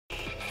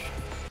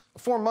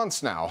For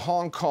months now,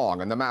 Hong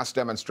Kong and the mass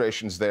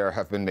demonstrations there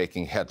have been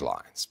making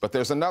headlines. But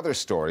there's another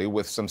story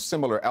with some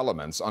similar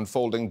elements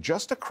unfolding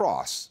just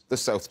across the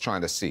South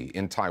China Sea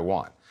in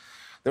Taiwan.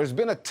 There's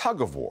been a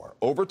tug-of-war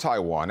over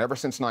Taiwan ever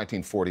since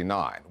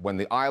 1949, when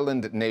the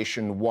island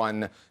nation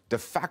won de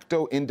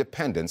facto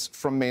independence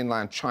from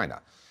mainland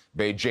China.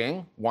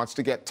 Beijing wants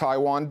to get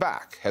Taiwan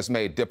back, has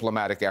made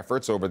diplomatic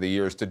efforts over the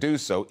years to do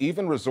so,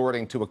 even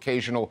resorting to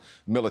occasional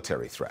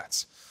military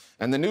threats.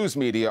 And the news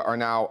media are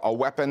now a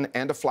weapon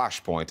and a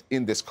flashpoint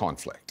in this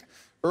conflict.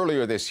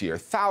 Earlier this year,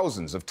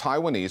 thousands of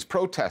Taiwanese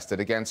protested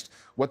against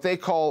what they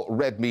call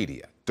red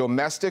media,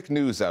 domestic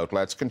news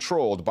outlets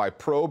controlled by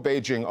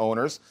pro-Beijing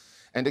owners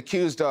and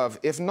accused of,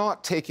 if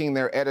not taking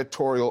their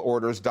editorial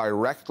orders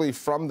directly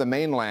from the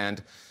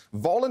mainland,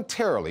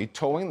 voluntarily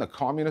towing the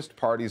Communist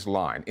Party's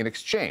line in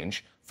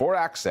exchange for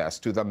access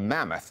to the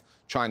mammoth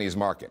Chinese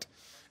market.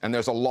 And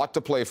there's a lot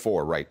to play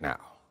for right now.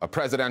 A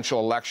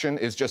presidential election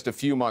is just a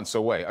few months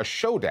away, a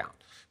showdown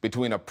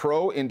between a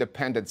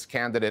pro-independence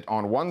candidate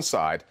on one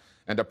side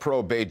and a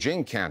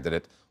pro-Beijing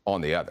candidate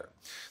on the other.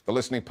 The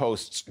Listening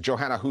Post's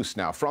Johanna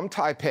Husnow from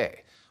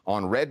Taipei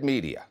on red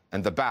media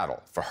and the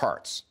battle for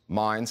hearts,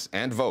 minds,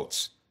 and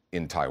votes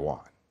in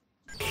Taiwan.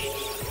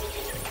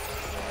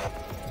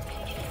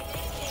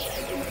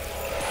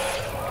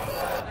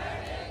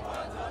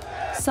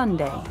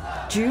 Sunday,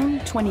 June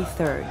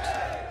 23rd.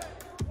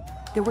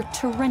 There were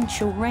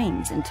torrential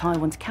rains in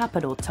Taiwan's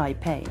capital,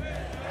 Taipei.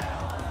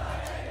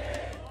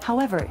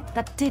 However,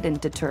 that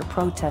didn't deter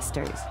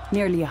protesters,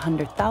 nearly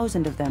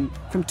 100,000 of them,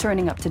 from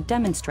turning up to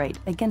demonstrate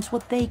against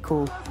what they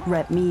call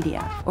red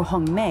media, or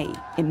hongmei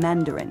in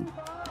Mandarin.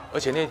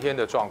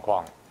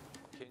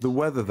 The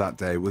weather that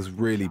day was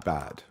really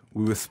bad.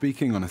 We were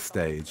speaking on a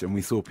stage and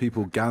we saw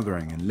people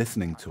gathering and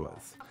listening to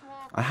us.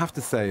 I have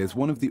to say, as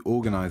one of the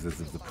organizers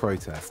of the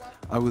protest,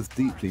 I was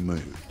deeply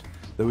moved.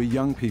 There were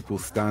young people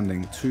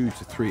standing 2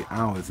 to 3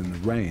 hours in the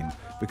rain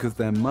because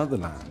their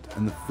motherland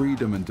and the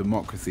freedom and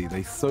democracy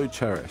they so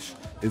cherish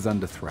is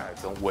under threat.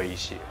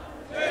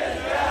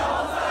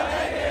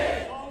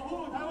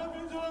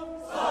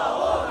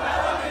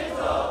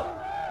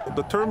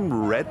 The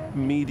term red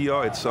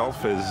media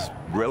itself is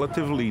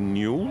relatively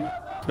new.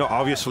 Now,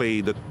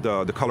 obviously,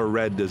 the color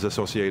red is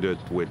associated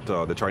with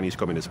the Chinese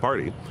Communist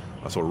Party.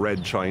 So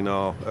red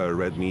China,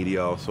 red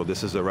media. So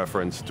this is a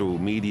reference to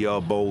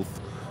media,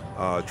 both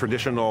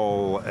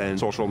traditional and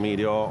social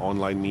media,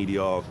 online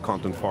media,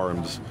 content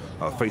forums,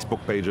 Facebook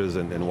pages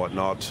and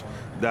whatnot,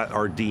 that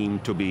are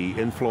deemed to be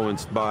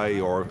influenced by,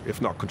 or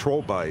if not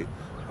controlled by,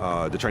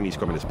 the Chinese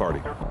Communist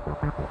Party.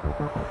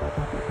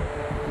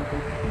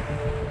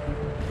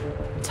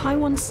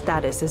 Taiwan's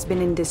status has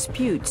been in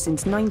dispute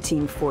since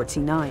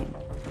 1949.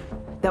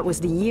 That was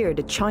the year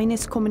the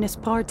Chinese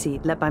Communist Party,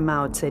 led by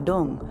Mao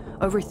Zedong,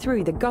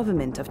 overthrew the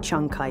government of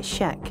Chiang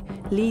Kai-shek,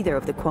 leader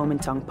of the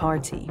Kuomintang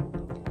Party.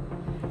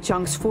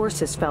 Chiang's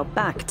forces fell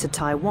back to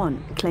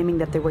Taiwan, claiming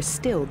that they were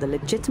still the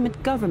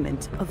legitimate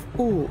government of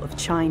all of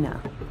China.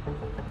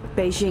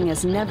 Beijing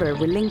has never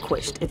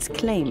relinquished its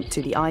claim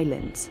to the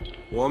islands.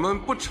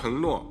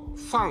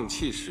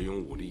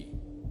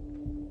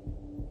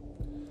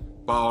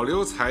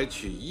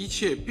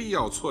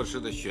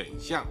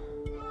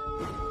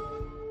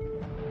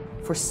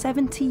 For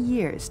 70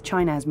 years,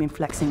 China has been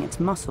flexing its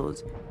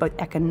muscles, both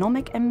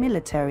economic and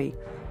military,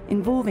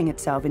 involving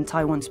itself in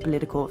Taiwan's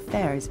political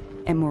affairs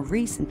and, more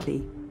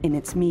recently, in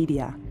its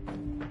media.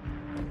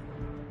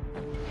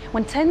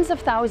 When tens of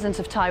thousands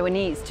of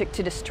Taiwanese took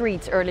to the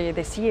streets earlier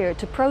this year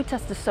to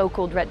protest the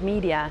so-called red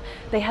media,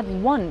 they had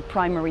one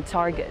primary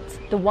target,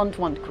 the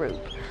Want Group.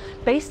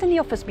 Based in the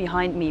office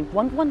behind me,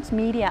 Want's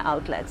media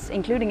outlets,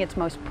 including its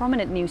most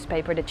prominent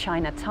newspaper, the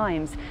China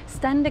Times,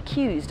 stand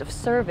accused of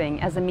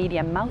serving as a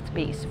media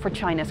mouthpiece for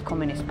China's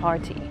Communist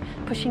Party,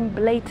 pushing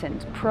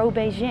blatant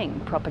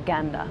pro-Beijing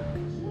propaganda.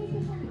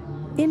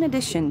 In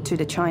addition to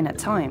the China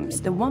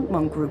Times, the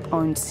Want Group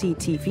owns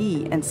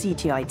CTV and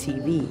CTI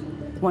TV,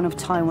 one of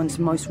Taiwan's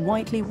most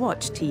widely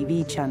watched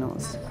TV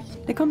channels.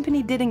 The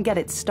company didn't get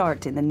its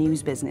start in the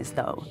news business,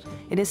 though.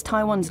 It is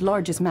Taiwan's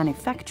largest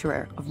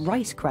manufacturer of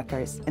rice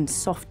crackers and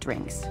soft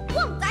drinks.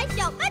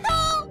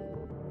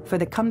 For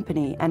the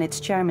company and its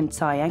chairman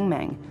Tsai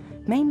Ing-wen,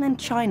 mainland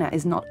China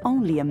is not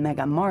only a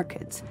mega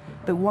market,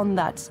 but one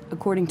that,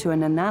 according to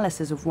an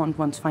analysis of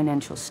Want's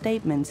financial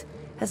statements,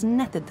 has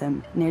netted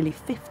them nearly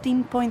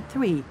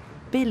 15.3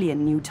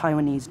 billion new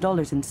Taiwanese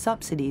dollars in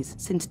subsidies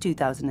since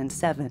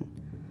 2007.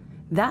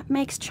 That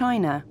makes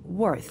China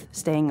worth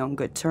staying on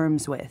good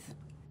terms with.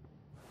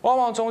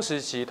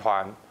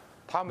 The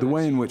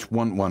way in which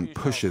Want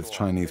pushes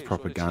Chinese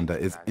propaganda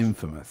is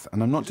infamous,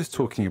 and I'm not just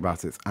talking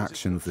about its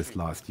actions this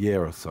last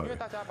year or so.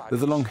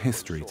 There's a long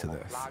history to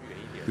this.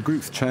 The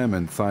group's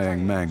chairman, Tsai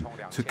Ing-wen,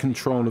 took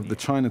control of the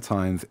China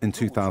Times in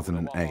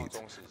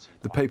 2008.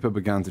 The paper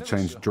began to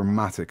change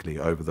dramatically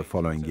over the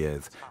following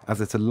years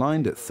as it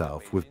aligned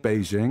itself with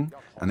Beijing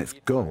and its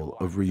goal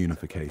of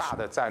reunification.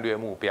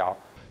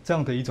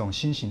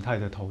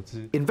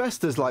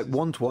 Investors like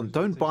Want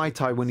don't buy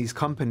Taiwanese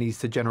companies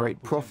to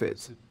generate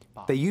profits.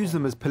 They use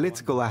them as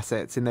political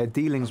assets in their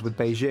dealings with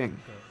Beijing.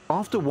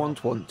 After Want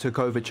took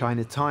over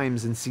China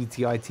Times and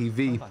CTI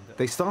TV,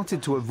 they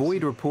started to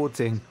avoid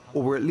reporting,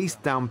 or were at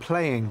least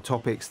downplaying,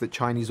 topics that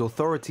Chinese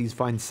authorities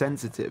find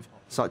sensitive,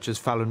 such as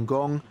Falun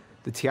Gong,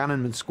 the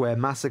Tiananmen Square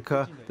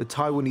massacre, the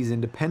Taiwanese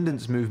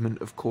independence movement,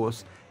 of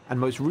course, and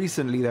most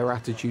recently their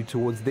attitude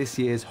towards this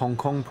year's Hong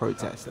Kong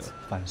protests.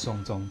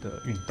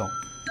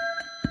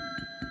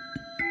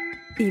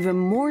 Even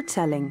more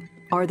telling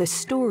are the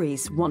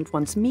stories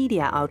Want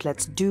media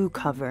outlets do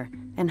cover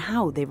and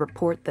how they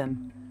report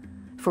them.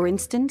 For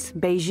instance,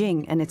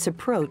 Beijing and its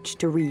approach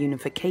to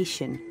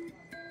reunification.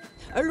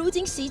 而如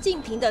今习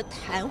近平的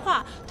谈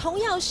话同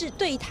样是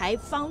对台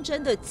方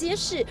针的揭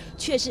示，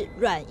却是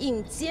软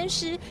硬兼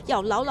施，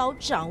要牢牢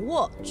掌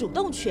握主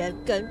动权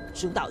跟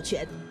主导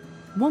权。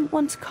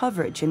Want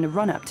coverage in the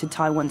run-up to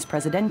Taiwan's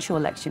presidential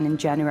election in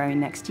January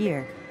next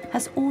year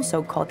has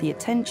also caught the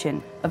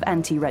attention of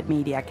anti-red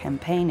media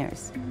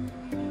campaigners.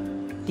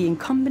 The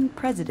incumbent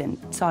president,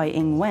 Tsai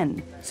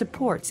Ing-wen,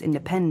 supports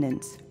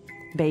independence.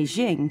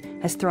 Beijing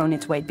has thrown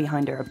its weight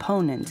behind her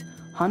opponent,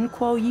 Han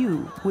Kuo-yu,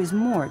 who is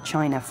more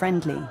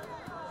China-friendly.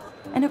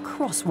 And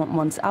across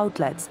Want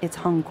outlets, it's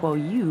Han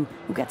Kuo-yu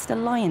who gets the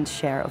lion's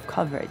share of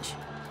coverage.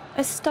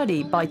 A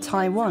study by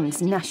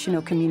Taiwan's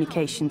National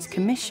Communications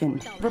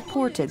Commission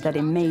reported that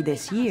in May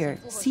this year,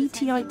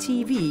 CTI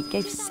TV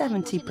gave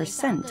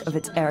 70% of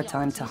its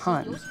airtime to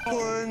Han.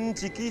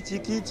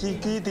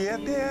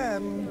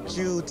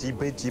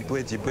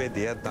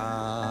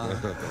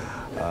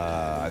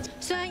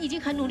 虽然已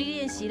经很努力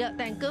练习了，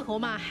但歌喉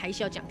嘛还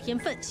是要讲天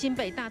分。新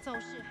北大造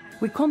势。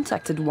 We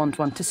contacted Want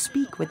to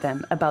speak with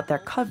them about their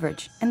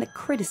coverage and the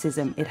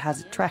criticism it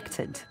has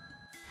attracted.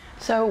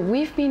 So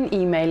we've been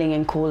emailing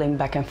and calling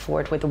back and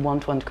forth with the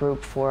Want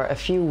group for a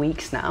few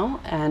weeks now,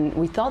 and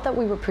we thought that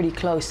we were pretty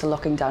close to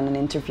locking down an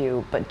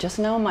interview, but just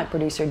now my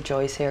producer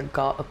Joyce here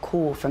got a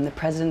call from the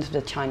president of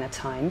the China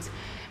Times.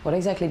 What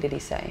exactly did he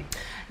say?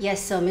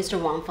 Yes, so Mr.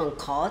 Wang Feng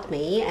called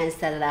me and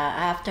said that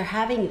after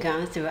having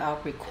gone through our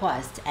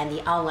request and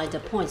he outlined the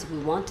points we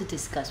want to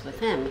discuss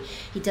with him,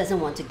 he doesn't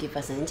want to give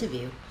us an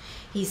interview.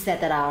 He said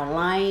that our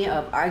line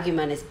of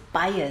argument is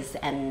biased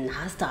and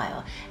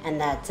hostile,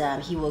 and that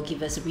he will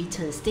give us a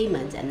written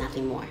statement and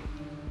nothing more.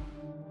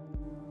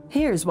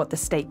 Here's what the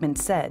statement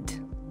said.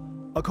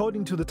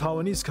 According to the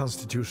Taiwanese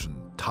constitution,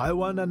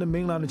 Taiwan and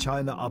mainland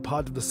China are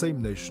part of the same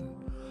nation.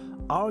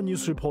 Our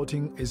news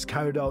reporting is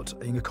carried out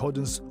in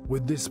accordance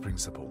with this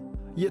principle.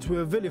 Yet we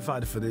are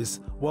vilified for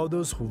this, while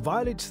those who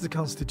violate the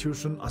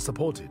constitution are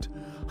supported.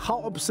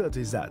 How absurd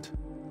is that?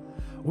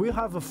 We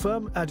have a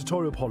firm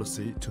editorial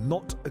policy to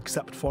not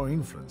accept foreign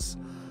influence.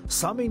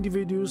 Some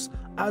individuals,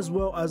 as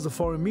well as the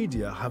foreign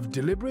media, have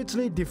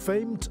deliberately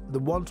defamed the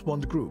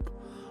Want group.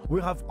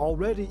 We have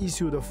already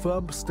issued a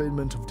firm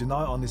statement of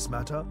denial on this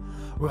matter.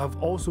 We have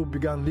also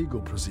begun legal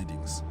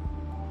proceedings.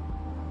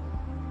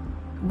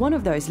 One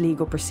of those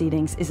legal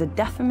proceedings is a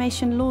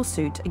defamation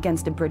lawsuit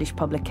against the British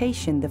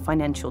publication, the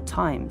Financial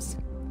Times.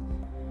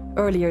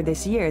 Earlier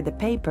this year, the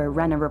paper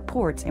ran a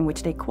report in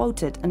which they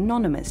quoted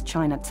anonymous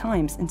China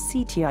Times and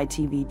CTI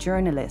TV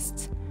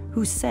journalists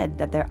who said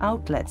that their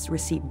outlets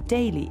receive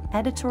daily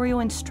editorial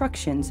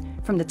instructions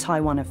from the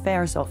Taiwan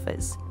Affairs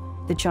Office,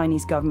 the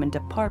Chinese government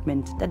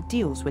department that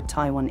deals with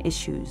Taiwan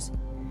issues.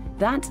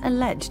 That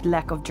alleged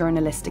lack of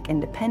journalistic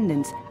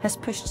independence has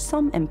pushed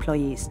some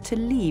employees to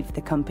leave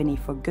the company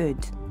for good.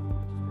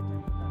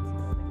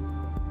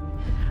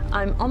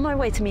 I'm on my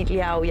way to meet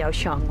Liao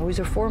Yaoxiang, who's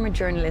a former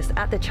journalist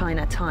at the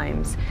China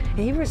Times.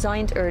 He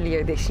resigned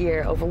earlier this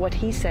year over what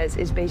he says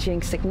is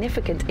Beijing's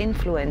significant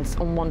influence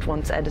on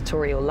Want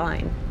editorial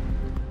line.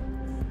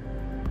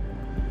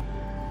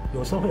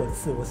 有时候会有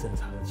自我审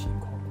查的情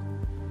况，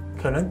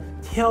可能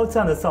挑这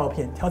样的照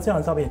片，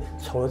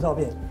丑的照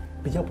片，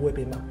比较不会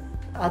被骂。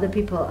 Other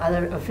people,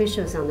 other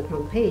officials on the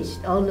front page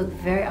all look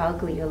very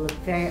ugly or look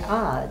very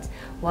odd,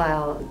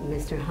 while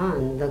Mr.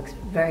 Han looks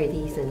very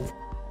decent.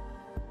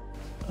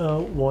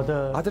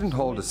 I didn't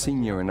hold a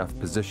senior enough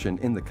position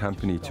in the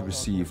company to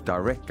receive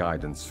direct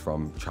guidance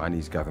from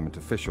Chinese government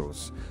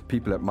officials.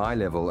 People at my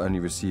level only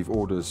receive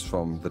orders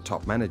from the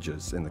top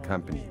managers in the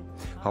company.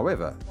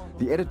 However,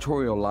 the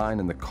editorial line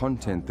and the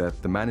content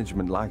that the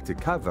management like to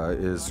cover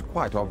is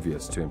quite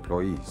obvious to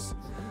employees.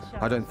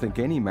 I don't think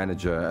any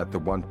manager at the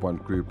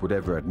Want group would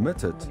ever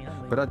admit it,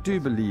 but I do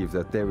believe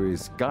that there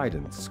is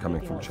guidance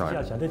coming from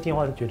China.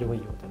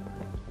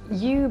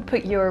 You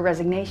put your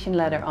resignation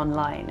letter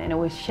online and it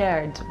was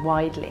shared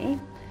widely.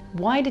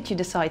 Why did you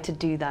decide to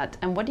do that?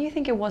 And what do you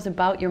think it was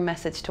about your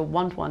message to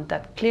Want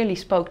that clearly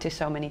spoke to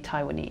so many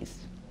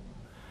Taiwanese?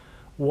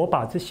 我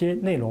把这些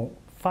内容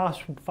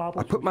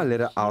I put my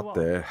letter out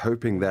there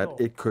hoping that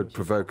it could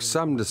provoke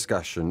some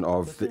discussion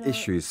of the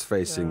issues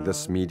facing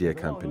this media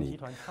company.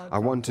 I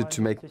wanted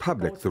to make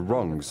public the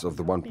wrongs of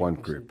the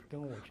Want group.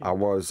 I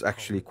was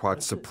actually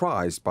quite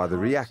surprised by the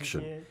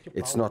reaction.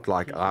 It's not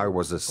like I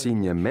was a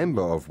senior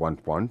member of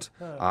Want.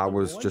 I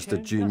was just a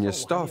junior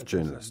staff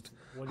journalist.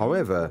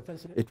 However,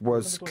 it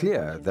was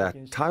clear that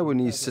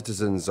Taiwanese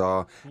citizens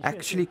are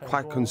actually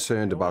quite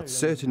concerned about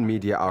certain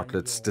media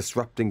outlets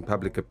disrupting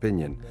public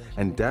opinion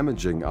and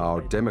damaging our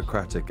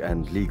democratic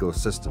and legal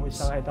systems.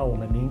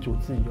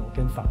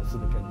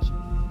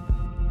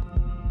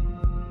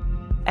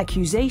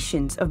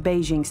 Accusations of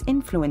Beijing's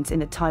influence in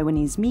the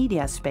Taiwanese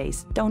media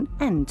space don't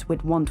end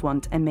with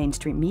want and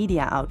mainstream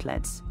media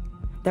outlets.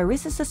 There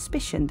is a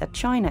suspicion that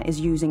China is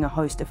using a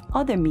host of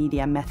other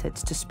media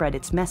methods to spread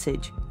its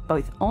message,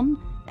 both on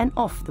and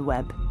off the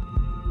web.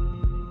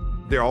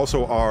 There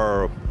also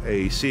are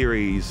a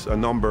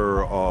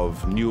number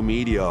of new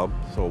media,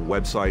 so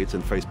websites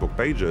and Facebook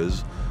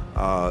pages,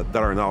 that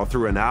are now,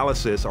 through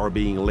analysis, are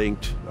being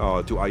linked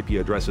to IP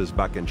addresses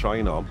back in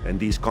China. And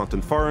these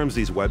content farms,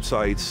 these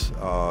websites,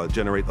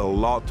 generate a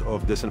lot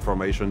of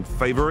disinformation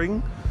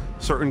favoring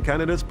certain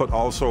candidates, but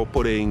also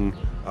putting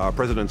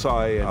President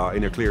Tsai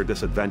in a clear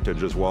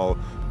disadvantage as well.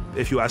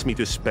 If you ask me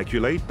to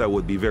speculate, I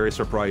would be very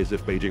surprised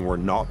if Beijing were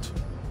not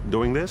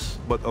doing this,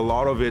 but a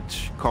lot of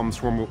it comes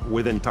from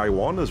within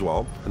Taiwan as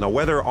well. Now,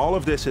 whether all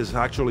of this is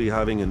actually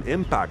having an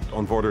impact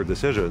on voter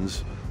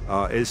decisions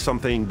is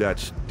something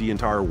that the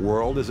entire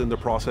world is in the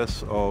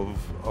process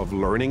of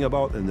learning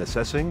about and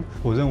assessing.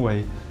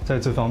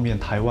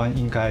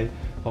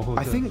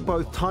 I think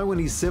both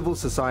Taiwanese civil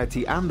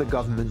society and the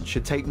government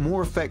should take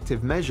more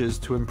effective measures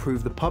to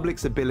improve the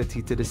public's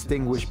ability to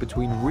distinguish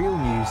between real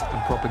news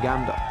and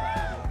propaganda.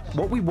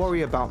 What we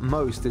worry about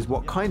most is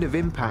what kind of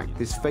impact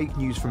this fake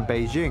news from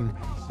Beijing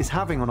is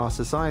having on our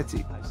society.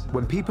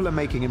 When people are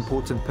making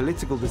important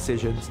political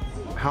decisions,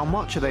 how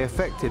much are they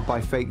affected by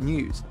fake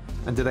news?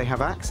 And do they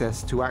have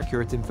access to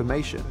accurate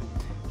information?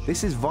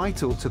 This is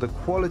vital to the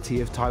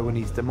quality of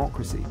Taiwanese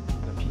democracy.